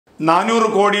400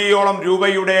 കോടിയോളം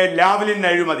രൂപയുടെ ലാവ്ലിൻ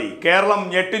അഴിമതി കേരളം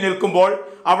ഞെട്ടി നിൽക്കുമ്പോൾ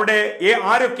അവിടെ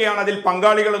ആരൊക്കെയാണ് അതിൽ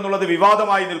പങ്കാളികൾ എന്നുള്ളത്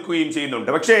വിവാദമായി നിൽക്കുകയും ചെയ്യുന്നുണ്ട്.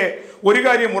 പക്ഷേ ഒരു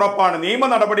കാര്യം ഉറപ്പാണ്, നിയമ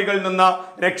നടപടികളിൽ നിന്ന്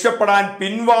രക്ഷപ്പെടാൻ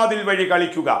പിൻവാതിൽ വഴി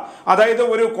കളിക്കുക. അതായത്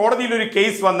ഒരു കോടതിയിൽ ഒരു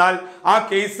കേസ് വന്നാൽ ആ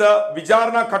കേസ്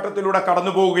വിചാരണ ഘട്ടത്തിലൂടെ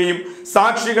കടന്നു പോവുകയും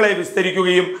സാക്ഷികളെ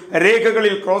വിസ്തരിക്കുകയും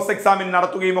രേഖകളിൽ ക്രോസ് എക്സാമിൻ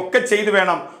നടത്തുകയും ഒക്കെ ചെയ്തു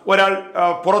വേണം ഒരാൾ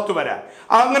പുറത്തു വരാൻ.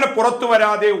 അങ്ങനെ പുറത്തു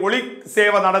വരാതെ ഒളി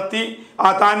സേവ നടത്തി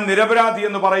താൻ നിരപരാധി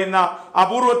എന്ന് പറയുന്ന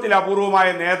അപൂർവത്തിൽ അപൂർവമായ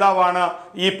നേതാവാണ്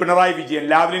ഈ പിണറായി വിജയൻ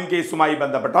ലാവ്ലിൻ കേസുമായി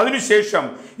ബന്ധപ്പെട്ട്. അതിനുശേഷം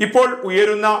ഇപ്പോൾ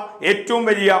ഉയരുന്ന ഏറ്റവും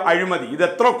വലിയ അഴിമതി, ഇത്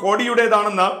എത്ര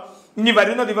കോടിയുടേതാണെന്ന് ഇനി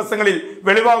വരുന്ന ദിവസങ്ങളിൽ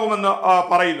വെളിവാകുമെന്ന്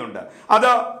പറയുന്നുണ്ട്.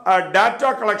 അത് ഡാറ്റ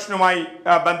കളക്ഷനുമായി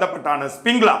ബന്ധപ്പെട്ടാണ്.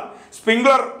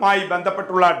 സ്പ്രിംഗ്ലറുമായി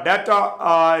ബന്ധപ്പെട്ടുള്ള ഡാറ്റ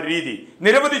രീതി,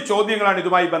 നിരവധി ചോദ്യങ്ങളാണ്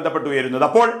ഇതുമായി ബന്ധപ്പെട്ട് ഉയരുന്നത്.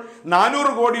 അപ്പോൾ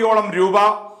 400 കോടിയോളം രൂപ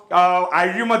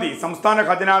അഴിമതി സംസ്ഥാന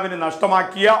ഖജനാവിന്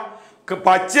നഷ്ടമാക്കിയ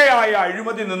പച്ചയായ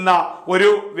അഴിമതി നിന്ന ഒരു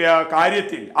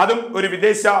കാര്യത്തിൽ, അതും ഒരു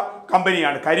വിദേശ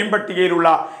കമ്പനിയാണ്, കരിമ്പട്ടികയിലുള്ള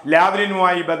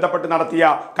ലാവ്ലിനുമായി ബന്ധപ്പെട്ട് നടത്തിയ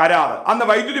കരാർ. അന്ന്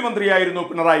വൈദ്യുതി മന്ത്രിയായിരുന്നു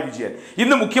പിണറായി വിജയൻ.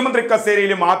 ഇന്ന് മുഖ്യമന്ത്രി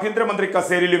കസേരയിലും ആഭ്യന്തരമന്ത്രി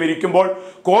കസേരയിലും ഇരിക്കുമ്പോൾ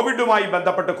കോവിഡുമായി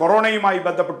ബന്ധപ്പെട്ട്, കൊറോണയുമായി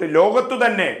ബന്ധപ്പെട്ട് ലോകത്തു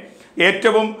തന്നെ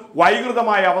ഏറ്റവും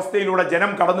വൈകൃതമായ അവസ്ഥയിലൂടെ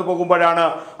ജനം കടന്നു പോകുമ്പോഴാണ്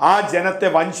ആ ജനത്തെ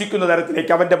വഞ്ചിക്കുന്ന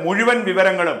തരത്തിലേക്ക് അവന്റെ മുഴുവൻ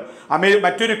വിവരങ്ങളും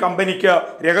മറ്റൊരു കമ്പനിക്ക്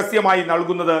രഹസ്യമായി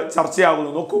നൽകുന്നത്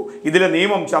ചർച്ചയാകുന്നു. നോക്കൂ, ഇതിലെ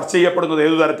നിയമം ചർച്ച ചെയ്യപ്പെടുന്നത്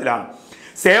ഏതു തരത്തിലാണ്.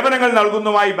 സേവനങ്ങൾ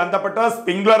നൽകുന്നതുമായി ബന്ധപ്പെട്ട്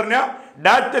സ്പ്രിംഗ്ലറിന്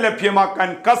ഡാറ്റ ലഭ്യമാക്കാൻ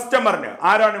കസ്റ്റമറിന്,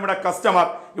 ആരാണ് ഇവിടെ കസ്റ്റമർ?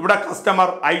 ഇവിടെ കസ്റ്റമർ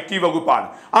IT വകുപ്പാണ്.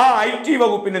 ആ IT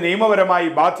വകുപ്പിന് നിയമപരമായി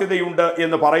ബാധ്യതയുണ്ട്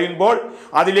എന്ന് പറയുമ്പോൾ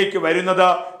അതിലേക്ക് വരുന്നത്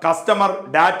കസ്റ്റമർ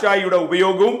ഡാറ്റയുടെ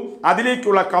ഉപയോഗവും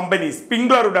അതിലേക്കുള്ള കമ്പനി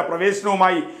സ്പ്രിംഗ്ലറുടെ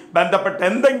പ്രവേശനവുമായി ബന്ധപ്പെട്ട്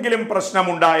എന്തെങ്കിലും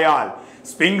പ്രശ്നമുണ്ടായാൽ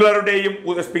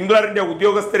സ്പ്രിംഗ്ലറിന്റെ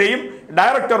ഉദ്യോഗസ്ഥരെയും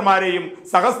ഡയറക്ടർമാരെയും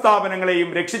സഹസ്ഥാപനങ്ങളെയും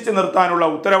രക്ഷിച്ചു നിർത്താനുള്ള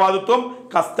ഉത്തരവാദിത്വം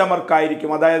കസ്റ്റമർക്കായിരിക്കും.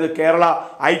 അതായത് കേരള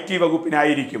IT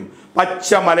വകുപ്പിനായിരിക്കും. പച്ച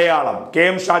മലയാളം,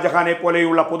 KM ഷാജഹാനെ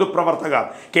പോലെയുള്ള പൊതുപ്രവർത്തകർ,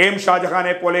 KM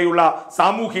ഷാജഹാനെ പോലെയുള്ള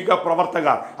സാമൂഹിക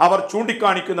പ്രവർത്തകർ അവർ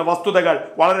ചൂണ്ടിക്കാണിക്കുന്ന വസ്തുതകൾ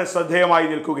വളരെ ശ്രദ്ധേയമായി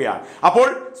നിൽക്കുകയാണ്. അപ്പോൾ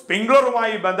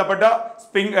സ്പ്രിംഗ്ലറുമായി ബന്ധപ്പെട്ട്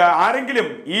ആരെങ്കിലും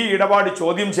ഈ ഇടപാട്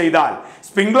ചോദ്യം ചെയ്താൽ,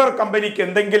 സ്പ്രിംഗ്ലർ കമ്പനിക്ക്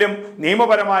എന്തെങ്കിലും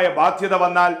നിയമപരമായ ബാധ്യത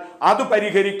വന്നാൽ അത്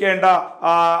പരിഹരിക്കേണ്ട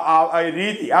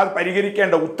രീതി, അത്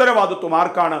പരിഹരിക്കേണ്ട ഉത്തരവാദിത്വം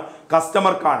ആർക്കാണ്?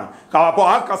 കസ്റ്റമർക്കാണ്. അപ്പോൾ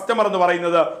ആ കസ്റ്റമർ എന്ന്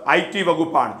പറയുന്നത് IT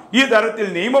വകുപ്പാണ്. ഈ തരത്തിൽ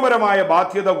നിയമപരമായ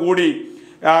ബാധ്യത കൂടി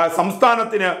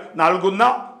സംസ്ഥാനത്തിന് നൽകുന്ന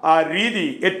രീതി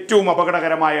ഏറ്റവും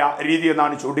അപകടകരമായ രീതി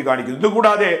എന്നാണ് ചൂണ്ടിക്കാണിക്കുന്നത്.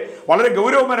 ഇതുകൂടാതെ വളരെ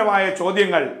ഗൗരവപരമായ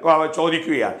ചോദ്യങ്ങൾ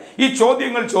ചോദിക്കുകയാണ്. ഈ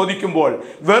ചോദ്യങ്ങൾ ചോദിക്കുമ്പോൾ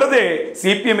വെറുതെ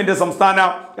CPMന്റെ സംസ്ഥാന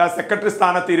സെക്രട്ടറി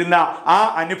സ്ഥാനത്തിരുന്ന ആ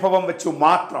അനുഭവം വെച്ച്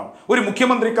മാത്രം ഒരു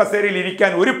മുഖ്യമന്ത്രി കസേരയിൽ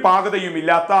ഇരിക്കാൻ ഒരു പാകതയും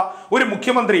ഇല്ലാത്ത ഒരു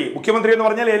മുഖ്യമന്ത്രി എന്ന്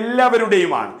പറഞ്ഞാൽ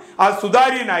എല്ലാവരുടെയുമാണ്. ആ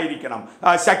സുതാര്യനായിരിക്കണം,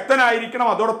 ശക്തനായിരിക്കണം,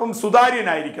 അതോടൊപ്പം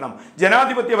സുതാര്യനായിരിക്കണം,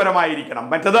 ജനാധിപത്യപരമായിരിക്കണം.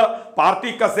 മറ്റത്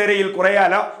പാർട്ടി കസേരയിൽ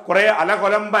കുറെ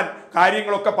അലകൊലമ്പൻ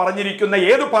കാര്യങ്ങളൊക്കെ പറഞ്ഞിരിക്കുന്ന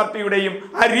ഏത് പാർട്ടിയുടെയും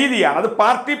ആ രീതിയാണ്. അത്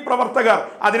പാർട്ടി പ്രവർത്തകർ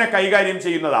അതിനെ കൈകാര്യം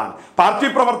ചെയ്യുന്നതാണ്. പാർട്ടി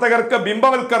പ്രവർത്തകർക്ക്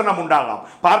ബിംബവൽക്കരണം ഉണ്ടാകാം.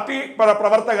 പാർട്ടി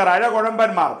പ്രവർത്തകർ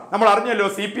അഴകുഴമ്പന്മാർ, നമ്മൾ അറിഞ്ഞല്ലോ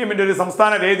CPMന്റെ ഒരു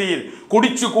സംസ്ഥാന വേദിയിൽ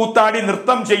കുടിച്ചു കൂത്താടി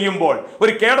നൃത്തം ചെയ്യുമ്പോൾ,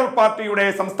 ഒരു കേഡർ പാർട്ടിയുടെ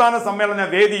സംസ്ഥാന സമ്മേളന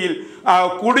വേദിയിൽ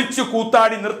കുടിച്ചു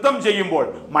കൂത്താടി നൃത്തം ചെയ്യുമ്പോൾ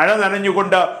മഴ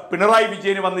നനഞ്ഞുകൊണ്ട് പിണറായി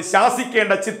വിജയന് വന്ന്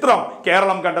ശാസിക്കേണ്ട ചിത്രം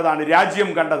കേരളം കണ്ടതാണ്, രാജ്യം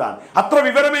കണ്ടതാണ്. അത്ര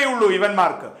വിവരമേ ഉള്ളൂ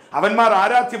ഇവന്മാർക്ക്. അവന്മാർ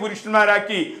ആരാധ്യ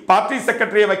പുരുഷന്മാരാക്കി പാർട്ടി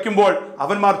സെക്രട്ടറിയെ വയ്ക്കുമ്പോൾ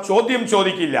അവന്മാർ ചോദ്യം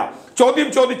ചോദിക്കില്ല. ചോദ്യം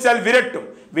ചോദിച്ചാൽ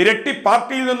വിരട്ടി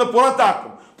പാർട്ടിയിൽ നിന്ന്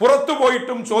പുറത്താക്കും. പുറത്തു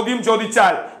പോയിട്ടും ചോദ്യം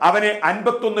ചോദിച്ചാൽ അവനെ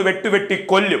 51 വെട്ടുവെട്ടി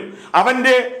കൊല്ലും.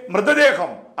 അവന്റെ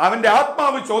മൃതദേഹം, അവന്റെ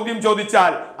ആത്മാവ് ചോദ്യം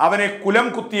ചോദിച്ചാൽ അവനെ കുലം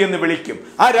കുത്തി എന്ന് വിളിക്കും.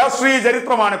 ആ രാഷ്ട്രീയ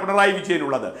ചരിത്രമാണ് പിണറായി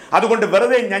വിജയനുള്ളത്. അതുകൊണ്ട്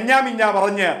വെറുതെ ഞഞ്ഞാമിഞ്ഞ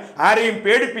പറഞ്ഞ് ആരെയും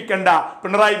പേടിപ്പിക്കേണ്ട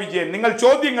പിണറായി വിജയൻ, നിങ്ങൾ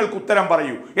ചോദ്യങ്ങൾക്ക് ഉത്തരം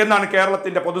പറയൂ എന്നാണ്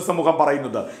കേരളത്തിന്റെ പൊതുസമൂഹം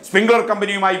പറയുന്നത്. സ്പ്രിംഗ്ലർ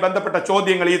കമ്പനിയുമായി ബന്ധപ്പെട്ട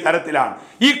ചോദ്യങ്ങൾ ഈ തരത്തിലാണ്.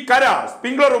 ഈ കരാർ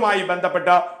സ്പ്രിംഗ്ലറുമായി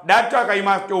ബന്ധപ്പെട്ട്, ഡാറ്റ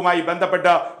കൈമാറ്റവുമായി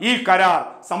ബന്ധപ്പെട്ട് ഈ കരാർ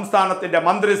സംസ്ഥാനത്തിന്റെ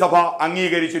മന്ത്രിസഭ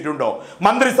അംഗീകരിച്ചിട്ടുണ്ടോ?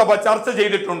 മന്ത്രിസഭ ചർച്ച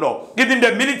ചെയ്തിട്ടുണ്ടോ?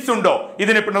 ഇതിന്റെ മിനിറ്റ്സ് ഉണ്ടോ?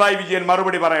 ഇതിന് പിണറായി വിജയൻ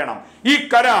മറുപടി പറയണം. ഈ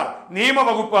കരാർ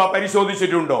നിയമവകുപ്പ്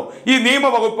പരിശോധിച്ചിട്ടുണ്ടോ? ഈ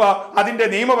നിയമവകുപ്പ് അതിന്റെ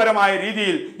നിയമപരമായ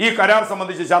രീതിയിൽ ഈ കരാർ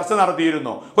സംബന്ധിച്ച് ചർച്ച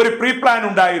നടത്തിയിരുന്നു. ഒരു പ്രീ പ്ലാൻ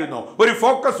ഉണ്ടായിരുന്നു, ഒരു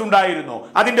ഫോക്കസ് ഉണ്ടായിരുന്നു.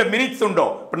 അതിന്റെ മിനിറ്റ്സ് ഉണ്ടോ?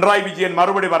 പിണറായി വിജയൻ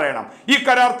മറുപടി പറയണം. ഈ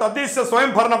കരാർ തദ്ദേശ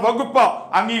സ്വയംഭരണ വകുപ്പ്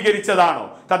അംഗീകരിച്ചതാണോ?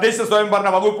 തദ്ദേശ സ്വയംഭരണ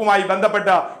വകുപ്പുമായി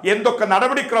ബന്ധപ്പെട്ട് എന്തൊക്കെ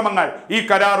നടപടിക്രമങ്ങൾ ഈ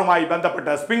കരാറുമായി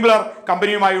ബന്ധപ്പെട്ട് സ്പ്രിംഗ്ലർ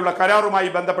കമ്പനിയുമായുള്ള കരാറുമായി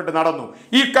ബന്ധപ്പെട്ട് നടന്നു.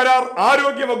 ഈ കരാർ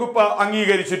ആരോഗ്യ വകുപ്പ്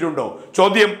അംഗീകരിച്ചിട്ടുണ്ടോ?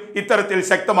 ചോദ്യം ഇത്തരത്തിൽ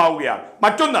ശക്തമാവുകയാണ്.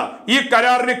 മറ്റൊന്ന്, ഈ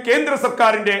കരാറിന് കേന്ദ്ര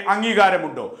സർക്കാരിന്റെ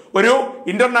അംഗീകാരമുണ്ടോ? ഒരു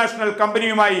ഇന്റർനാഷണൽ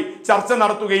കമ്പനിയുമായി ചർച്ച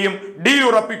നടത്തുകയും ഡീൽ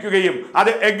ഉറപ്പിക്കുകയും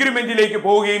അത് എഗ്രിമെന്റിലേക്ക്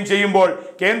പോവുകയും ചെയ്യുമ്പോൾ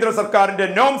കേന്ദ്ര സർക്കാരിന്റെ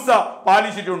നോംസ്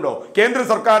പാലിച്ചിട്ടുണ്ടോ? കേന്ദ്ര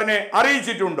സർക്കാരിനെ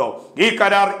അറിയിച്ചിട്ടുണ്ടോ? ഈ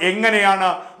കരാർ എങ്ങനെയാണ്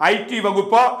IT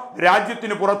വകുപ്പ്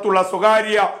രാജ്യത്തിന് പുറത്തുള്ള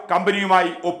സ്വകാര്യ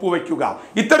കമ്പനിയുമായി ഒപ്പുവെക്കുക?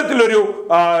 ഇത്തരത്തിലൊരു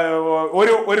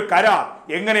ഒരു കരാർ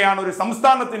എങ്ങനെയാണ് ഒരു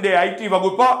സംസ്ഥാനത്തിന്റെ IT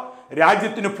വകുപ്പ്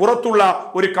രാജ്യത്തിന് പുറത്തുള്ള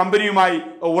ഒരു കമ്പനിയുമായി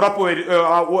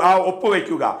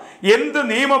ഒപ്പുവെക്കുക? എന്ത്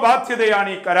നിയമബാധ്യതയാണ്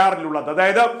ഈ കരാറിലുള്ളത്?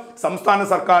 അതായത് സംസ്ഥാന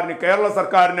സർക്കാരിന്, കേരള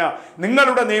സർക്കാരിന്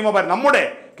നിങ്ങളുടെ നമ്മുടെ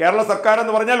കേരള സർക്കാർ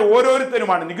എന്ന് പറഞ്ഞാൽ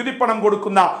ഓരോരുത്തരുമാണ്, നികുതി പണം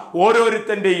കൊടുക്കുന്ന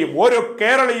ഓരോരുത്തന്റെയും ഓരോ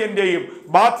കേരളീയന്റെയും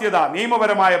ബാധ്യത,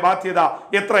 നിയമപരമായ ബാധ്യത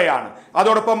എത്രയാണ്?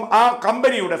 അതോടൊപ്പം ആ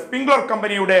കമ്പനിയുടെ, സ്പ്രിംഗ്ലർ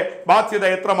കമ്പനിയുടെ ബാധ്യത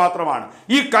എത്രമാത്രമാണ്?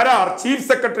 ഈ കരാർ ചീഫ്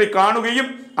സെക്രട്ടറി കാണുകയും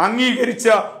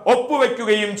അംഗീകരിച്ച്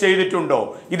ഒപ്പുവെക്കുകയും ചെയ്തിട്ടുണ്ടോ?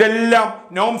 ഇതെല്ലാം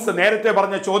നോംസ് നേരത്തെ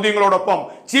പറഞ്ഞ ചോദ്യങ്ങളോടൊപ്പം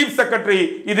ചീഫ് സെക്രട്ടറി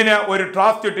ഇതിന് ഒരു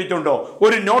ഡ്രാഫ്റ്റ് ഇട്ടിട്ടുണ്ടോ?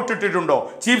 ഒരു നോട്ട് ഇട്ടിട്ടുണ്ടോ?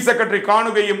 ചീഫ് സെക്രട്ടറി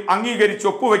കാണുകയും അംഗീകരിച്ച്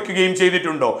ഒപ്പുവെക്കുകയും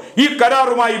ചെയ്തിട്ടുണ്ടോ? ഈ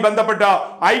കരാറുമായി ബന്ധപ്പെട്ട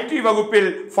IT വകുപ്പിൽ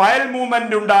ഫയൽ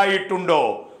മൂവ്മെന്റ് ഉണ്ടായിട്ടുണ്ടോ?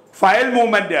 ഫയൽ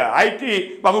മൂവ്മെന്റ് IT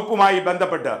വകുപ്പുമായി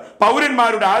ബന്ധപ്പെട്ട്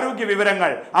പൗരന്മാരുടെ ആരോഗ്യ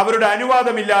വിവരങ്ങൾ അവരുടെ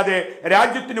അനുവാദമില്ലാതെ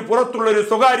രാജ്യത്തിന് പുറത്തുള്ള ഒരു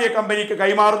സ്വകാര്യ കമ്പനിക്ക്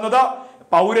കൈമാറുന്നത്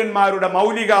പൗരന്മാരുടെ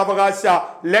മൗലികാവകാശ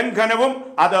ലംഘനവും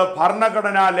അത്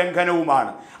ഭരണഘടനാ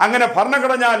ലംഘനവുമാണ്. അങ്ങനെ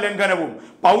ഭരണഘടനാ ലംഘനവും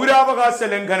പൗരാവകാശ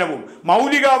ലംഘനവും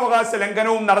മൗലികാവകാശ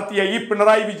ലംഘനവും നടത്തിയ ഈ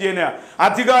പിണറായി വിജയന്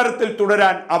അധികാരത്തിൽ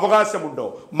തുടരാൻ അവകാശമുണ്ടോ?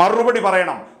 മറുപടി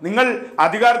പറയണം. നിങ്ങൾ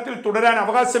അധികാരത്തിൽ തുടരാൻ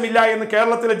അവകാശമില്ല എന്ന്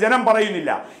കേരളത്തിലെ ജനം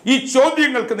പറയുന്നില്ല. ഈ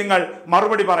ചോദ്യങ്ങൾക്ക് നിങ്ങൾ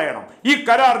മറുപടി പറയണം. ഈ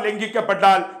കരാർ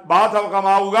ലംഘിക്കപ്പെട്ടാൽ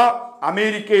ബാധകമാവുക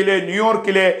അമേരിക്കയിലെ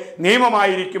ന്യൂയോർക്കിലെ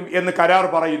നിയമമായിരിക്കും എന്ന് കരാർ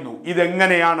പറയുന്നു.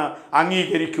 ഇതെങ്ങനെയാണ്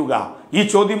അംഗീകരിക്കുക? ഈ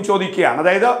ചോദ്യം ചോദിക്കുകയാണ്.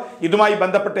 അതായത് ഇതുമായി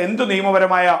ബന്ധപ്പെട്ട് എന്ത്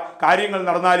നിയമപരമായ കാര്യങ്ങൾ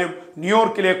നടന്നാലും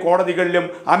ന്യൂയോർക്കിലെ കോടതികളിലും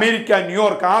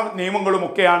ന്യൂയോർക്ക് ആ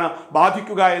നിയമങ്ങളുമൊക്കെയാണ്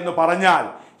ബാധിക്കുക എന്ന് പറഞ്ഞാൽ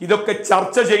ഇതൊക്കെ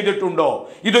ചർച്ച ചെയ്തിട്ടുണ്ടോ?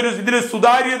 ഇതിന്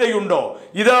സുതാര്യതയുണ്ടോ?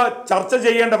 ഇത് ചർച്ച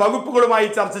ചെയ്യേണ്ട വകുപ്പുകളുമായി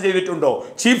ചർച്ച ചെയ്തിട്ടുണ്ടോ?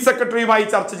 ചീഫ് സെക്രട്ടറിയുമായി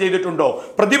ചർച്ച ചെയ്തിട്ടുണ്ടോ?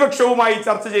 പ്രതിപക്ഷവുമായി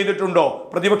ചർച്ച ചെയ്തിട്ടുണ്ടോ?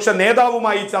 പ്രതിപക്ഷ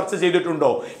നേതാവുമായി ചർച്ച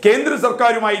ചെയ്തിട്ടുണ്ടോ? കേന്ദ്ര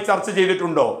സർക്കാരുമായി ചർച്ച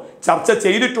ചെയ്തിട്ടുണ്ടോ? ചർച്ച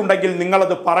ചെയ്തിട്ടുണ്ടെങ്കിൽ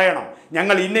നിങ്ങളത് പറയണം.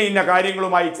 ഞങ്ങൾ ഇന്ന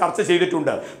കാര്യങ്ങളുമായി ചർച്ച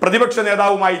ചെയ്തിട്ടുണ്ട്, പ്രതിപക്ഷ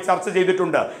നേതാവുമായി ചർച്ച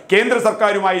ചെയ്തിട്ടുണ്ട്, കേന്ദ്ര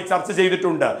സർക്കാരുമായി ചർച്ച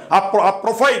ചെയ്തിട്ടുണ്ട്. ആ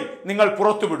പ്രൊഫൈൽ നിങ്ങൾ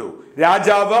പുറത്തുവിടൂ.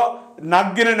 രാജാവ്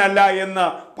നഗ്നനല്ല എന്ന്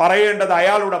പറയേണ്ടത്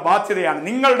അയാളുടെ ബാധ്യതയാണ്,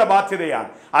 നിങ്ങളുടെ ബാധ്യതയാണ്.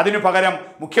 അതിനു പകരം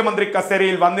മുഖ്യമന്ത്രി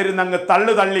കസേരയിൽ വന്നിരുന്നങ്ങ്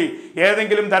തള്ളി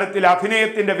ഏതെങ്കിലും തരത്തിൽ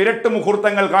അഭിനയത്തിന്റെ വിരട്ട്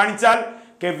മുഹൂർത്തങ്ങൾ കാണിച്ചാൽ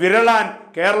വിരളാൻ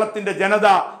കേരളത്തിന്റെ ജനത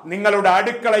നിങ്ങളുടെ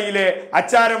അടുക്കളയിലെ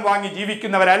അച്ചാരം വാങ്ങി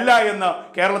ജീവിക്കുന്നവരല്ല എന്ന്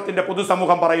കേരളത്തിന്റെ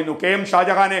പൊതുസമൂഹം പറയുന്നു. KM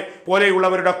ഷാജഹാനെ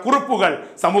പോലെയുള്ളവരുടെ കുറിപ്പുകൾ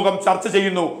സമൂഹം ചർച്ച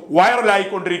ചെയ്യുന്നു.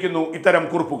 വൈറലായിക്കൊണ്ടിരിക്കുന്നു ഇത്തരം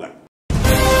കുറിപ്പുകൾ.